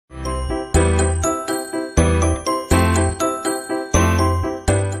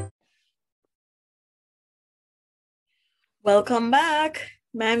Welcome back,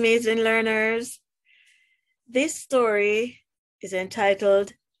 my amazing learners. This story is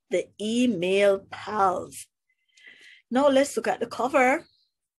entitled The Email Pals. Now let's look at the cover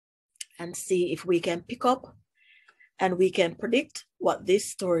and see if we can pick up and we can predict what this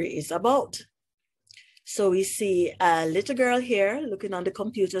story is about. So we see a little girl here looking on the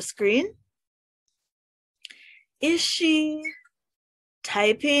computer screen. Is she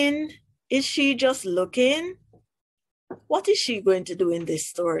typing? Is she just looking? What is she going to do in this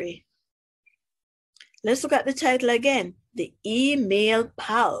story? Let's look at the title again, The Email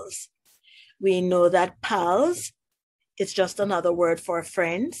Pals. We know that pals is just another word for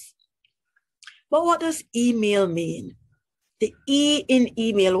friends. But what does email mean? The E in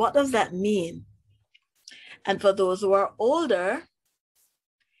email, what does that mean? And for those who are older,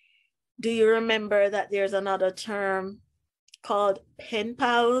 do you remember that there's another term called pen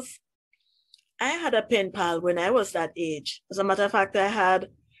pals? I had a pen pal when I was that age. As a matter of fact, I had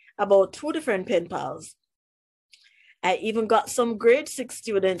about 2 different pen pals. I even got some grade 6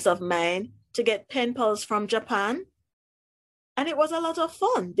 students of mine to get pen pals from Japan. And it was a lot of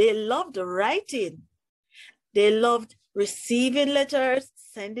fun. They loved writing. They loved receiving letters,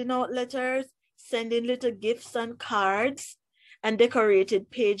 sending out letters, sending little gifts and cards, and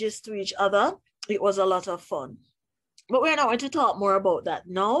decorated pages to each other. It was a lot of fun. But we're not going to talk more about that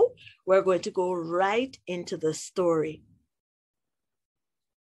now. We're going to go right into the story.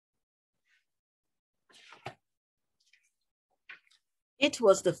 It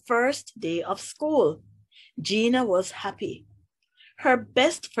was the first day of school. Gina was happy. Her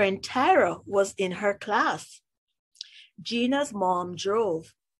best friend Tyra was in her class. Gina's mom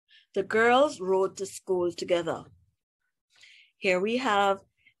drove. The girls rode to school together. Here we have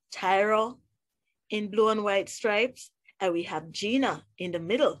Tyra in blue and white stripes, and we have Gina in the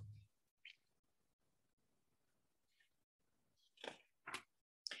middle.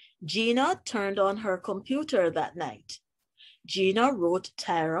 Gina turned on her computer that night. Gina wrote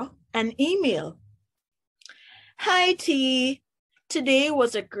Tyra an email. Hi, T. Today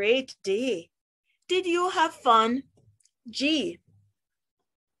was a great day. Did you have fun? G.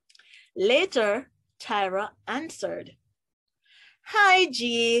 Later, Tyra answered. Hi,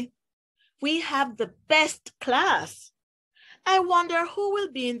 G. We have the best class. I wonder who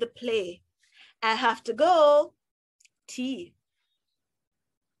will be in the play. I have to go. T.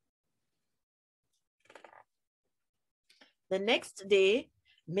 The next day,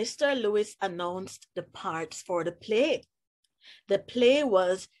 Mr. Lewis announced the parts for the play. The play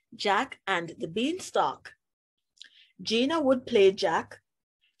was Jack and the Beanstalk. Gina would play Jack.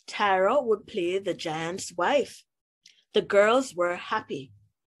 Tyra would play the giant's wife. The girls were happy.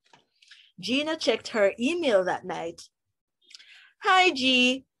 Gina checked her email that night. Hi,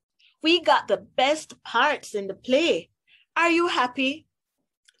 G. We got the best parts in the play. Are you happy?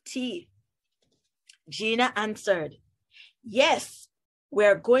 T. Gina answered, yes,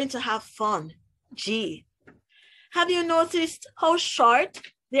 we're going to have fun. G. Have you noticed how short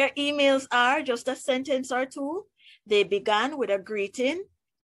their emails are? Just a sentence or two. They began with a greeting.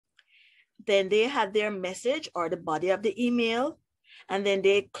 Then they had their message or the body of the email. And then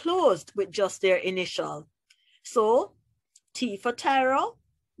they closed with just their initial. So T for Tyra,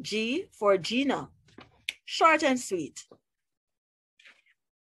 G for Gina. Short and sweet.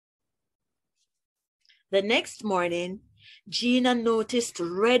 The next morning, Gina noticed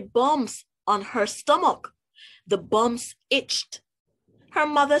red bumps on her stomach. The bumps itched. Her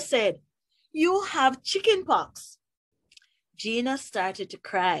mother said, you have chicken pox. Gina started to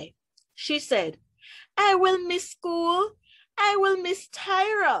cry. She said, I will miss school. I will miss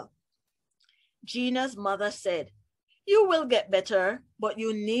Tyra. Gina's mother said, you will get better, but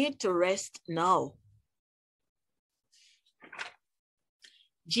you need to rest now.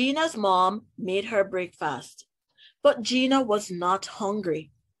 Gina's mom made her breakfast, but Gina was not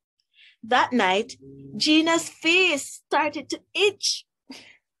hungry. That night, Gina's face started to itch.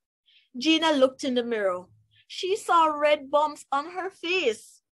 Gina looked in the mirror. She saw red bumps on her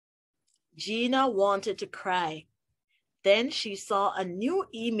face. Gina wanted to cry. Then she saw a new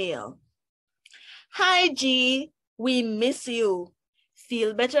email. Hi, G. We miss you.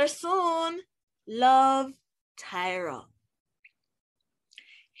 Feel better soon. Love, Tyra.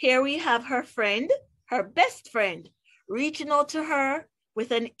 Here we have her friend, her best friend, reaching out to her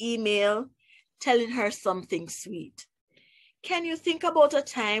with an email telling her something sweet. Can you think about a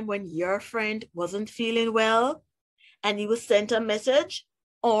time when your friend wasn't feeling well and you sent a message,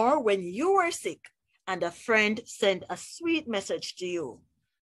 or when you were sick and a friend sent a sweet message to you?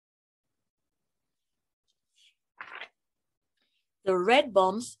 The red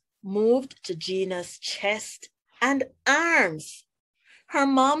bumps moved to Gina's chest and arms. Her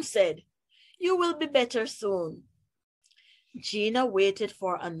mom said, "You will be better soon." Gina waited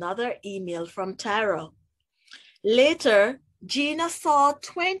for another email from Tara. Later, Gina saw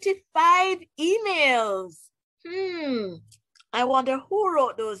 25 emails. I wonder who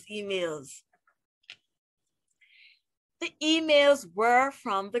wrote those emails. The emails were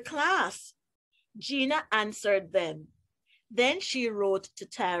from the class. Gina answered them. Then she wrote to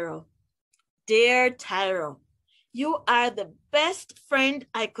Tara, "Dear Tara, you are the best friend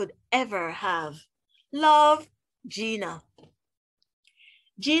I could ever have. Love, Gina."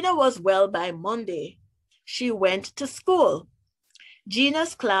 Gina was well by Monday. She went to school.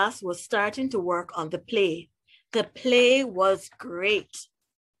 Gina's class was starting to work on the play. The play was great.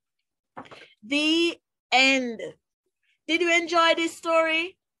 The end. Did you enjoy this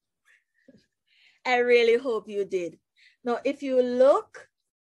story? I really hope you did. Now, if you look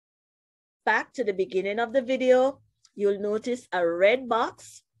back to the beginning of the video, you'll notice a red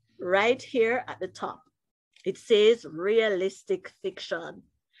box right here at the top. It says realistic fiction.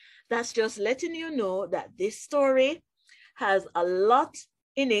 That's just letting you know that this story has a lot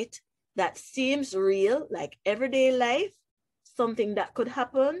in it that seems real, like everyday life, something that could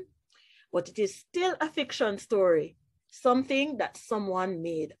happen, but it is still a fiction story, something that someone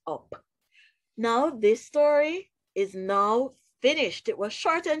made up. Now, this story is now finished. It was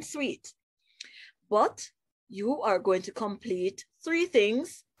short and sweet, but you are going to complete 3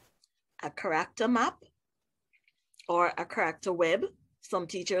 things: a character map or a character web. Some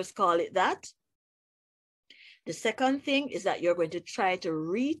teachers call it that. The second thing is that you're going to try to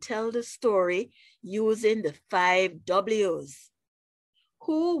retell the story using the 5 W's.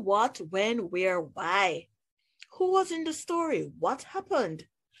 Who, what, when, where, why. Who was in the story? What happened?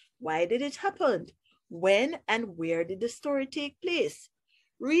 Why did it happen? When and where did the story take place?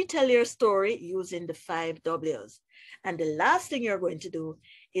 Retell your story using the 5 W's. And the last thing you're going to do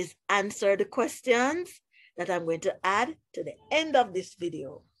is answer the questions that I'm going to add to the end of this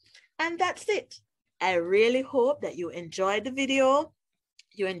video. And that's it. I really hope that you enjoyed the video.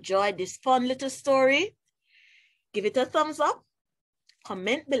 You enjoyed this fun little story. Give it a thumbs up,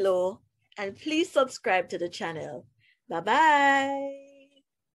 comment below, and please subscribe to the channel. Bye-bye.